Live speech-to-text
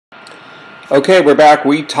Okay, we're back.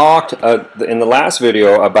 We talked in the last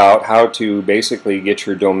video about how to basically get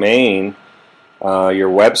your domain, your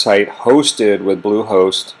website hosted with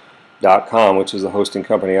bluehost.com, which is the hosting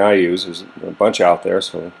company I use. There's a bunch out there,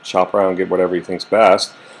 so shop around and get whatever you think's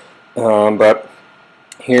best. But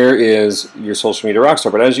here is your social media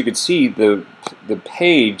rockstar. But as you can see, the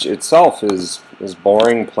page itself is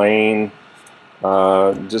boring, plain.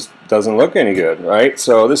 Just doesn't look any good, right?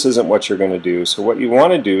 So this isn't what you're going to do. So what you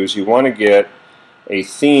want to do is you want to get a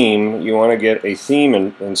theme. You want to get a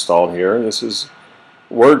theme installed here. This is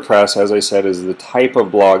WordPress, as I said, is the type of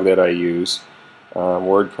blog that I use.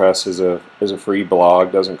 WordPress is a free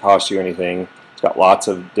blog, doesn't cost you anything. It's got lots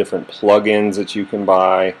of different plugins that you can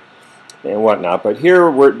buy and whatnot. But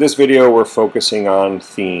here, this video, we're focusing on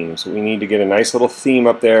themes. We need to get a nice little theme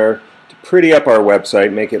up there, pretty up our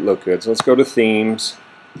website, make it look good. So let's go to themes,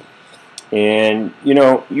 and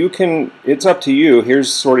you can, it's up to you.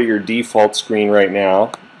 Here's sort of your default screen right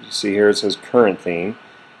now. You see here it says current theme,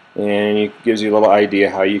 and it gives you a little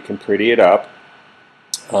idea how you can pretty it up,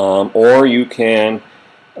 or you can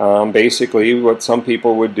basically what some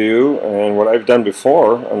people would do, and what I've done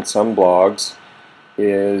before on some blogs,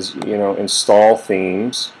 is install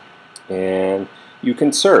themes, and you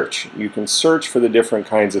can search. You can search for the different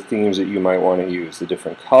kinds of themes that you might want to use, the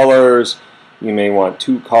different colors. You may want a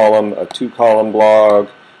two-column blog.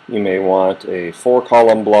 You may want a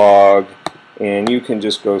 4-column blog, and you can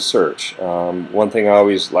just go search. One thing I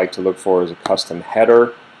always like to look for is a custom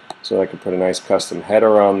header, so I can put a nice custom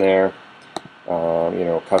header on there.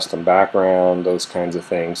 Custom background, those kinds of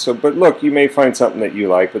things. So, but look, you may find something that you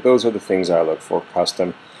like, but those are the things I look for,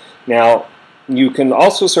 custom. Now, you can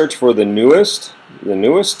also search for the newest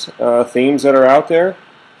themes that are out there,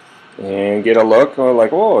 and get a look.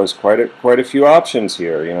 Like, oh, there's quite a few options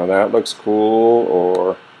here. That looks cool.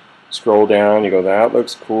 Or scroll down, you go, that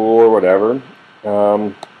looks cool, or whatever.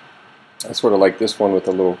 I sort of like this one with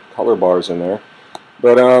the little color bars in there.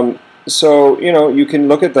 But so you can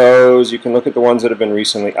look at those. You can look at the ones that have been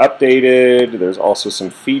recently updated. There's also some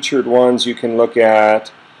featured ones you can look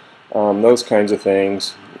at. Those kinds of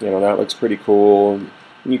things. That looks pretty cool.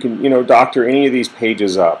 You can doctor any of these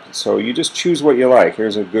pages up. So you just choose what you like.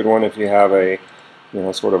 Here's a good one if you have a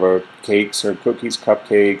sort of a cakes or cookies,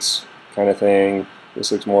 cupcakes kind of thing.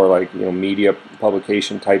 This looks more like media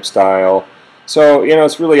publication type style. So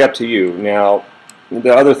it's really up to you. Now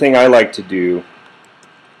the other thing I like to do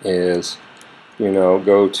is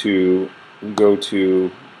go to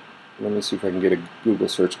let me see if I can get a Google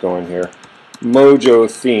search going here. Mojo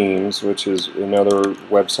Themes, which is another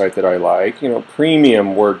website that I like.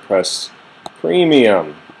 Premium WordPress,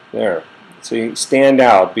 premium. There. See, stand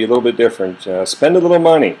out, be a little bit different. Spend a little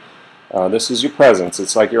money. This is your presence.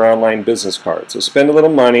 It's like your online business card. So spend a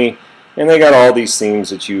little money, and they got all these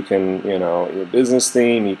themes that you can, your business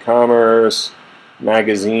theme, e-commerce,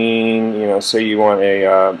 magazine. Say you want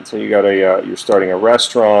you're starting a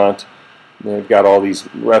restaurant. They've got all these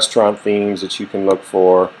restaurant themes that you can look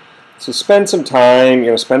for. So spend some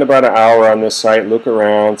time, spend about an hour on this site, look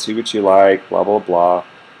around, see what you like, blah, blah, blah.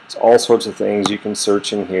 It's all sorts of things you can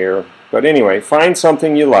search in here. But anyway, find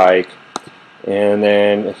something you like, and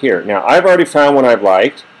then here. Now, I've already found one I've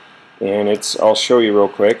liked, and I'll show you real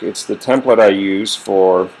quick. It's the template I use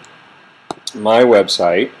for my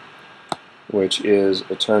website, which is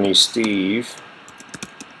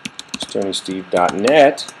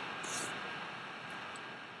attorneysteve.net.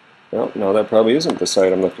 No, that probably isn't the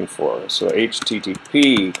site I'm looking for. So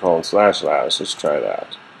http:// let's try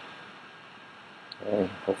that. Okay,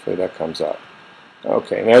 hopefully that comes up.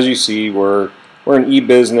 Okay, and as you see, we're in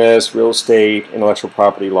e-business, real estate, intellectual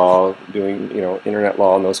property law, doing internet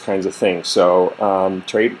law and those kinds of things. So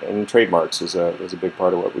trademarks is a big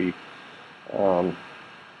part of what we our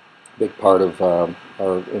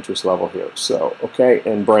interest level here. So okay,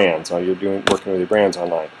 and brands. You're working with your brands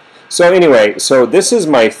online. So anyway, so this is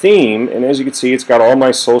my theme, and as you can see, it's got all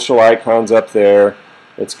my social icons up there.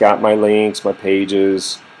 It's got my links, my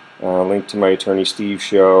pages, link to my Attorney Steve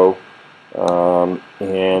show,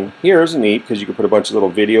 and here's neat because you can put a bunch of little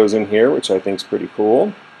videos in here, which I think is pretty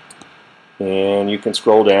cool. And you can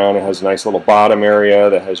scroll down. It has a nice little bottom area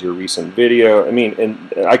that has your recent video. I mean,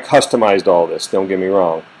 and I customized all this. Don't get me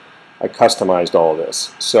wrong. I customized all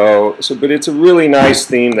this. But it's a really nice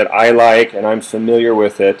theme that I like, and I'm familiar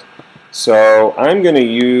with it. So I'm going to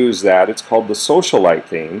use that. It's called the Socialite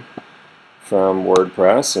theme from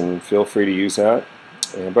WordPress, and feel free to use that.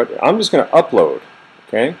 But I'm just going to upload,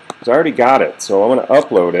 okay? Because I already got it. So I'm going to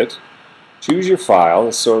upload it. Choose your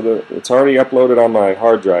file. So it's already uploaded on my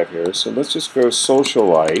hard drive here. So let's just go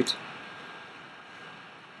Socialite.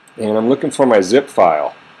 And I'm looking for my zip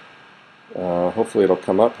file. hopefully it'll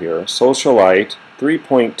come up here, Socialite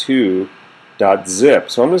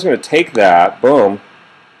 3.2.zip. So I'm just going to take that, boom,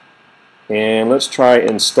 and let's try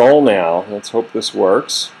install now. Let's hope this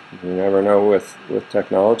works. You never know with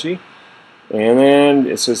technology. And then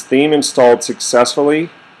it says theme installed successfully.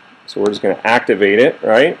 So we're just going to activate it,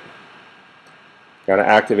 right? Got to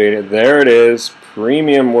activate it. There it is,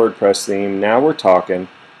 premium WordPress theme. Now we're talking.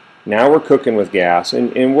 Now we're cooking with gas.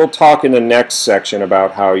 And we'll talk in the next section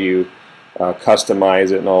about how you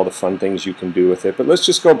customize it and all the fun things you can do with it. But let's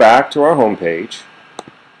just go back to our home page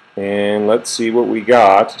and let's see what we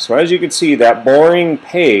got. So as you can see, that boring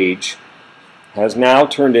page has now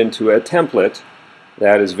turned into a template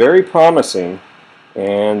that is very promising,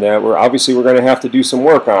 and we're going to have to do some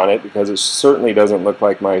work on it because it certainly doesn't look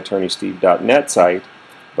like my attorneysteve.net site,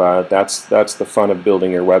 but that's the fun of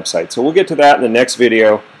building your website. So we'll get to that in the next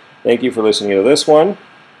video. Thank you for listening to this one,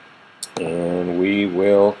 and we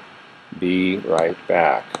will be right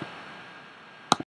back.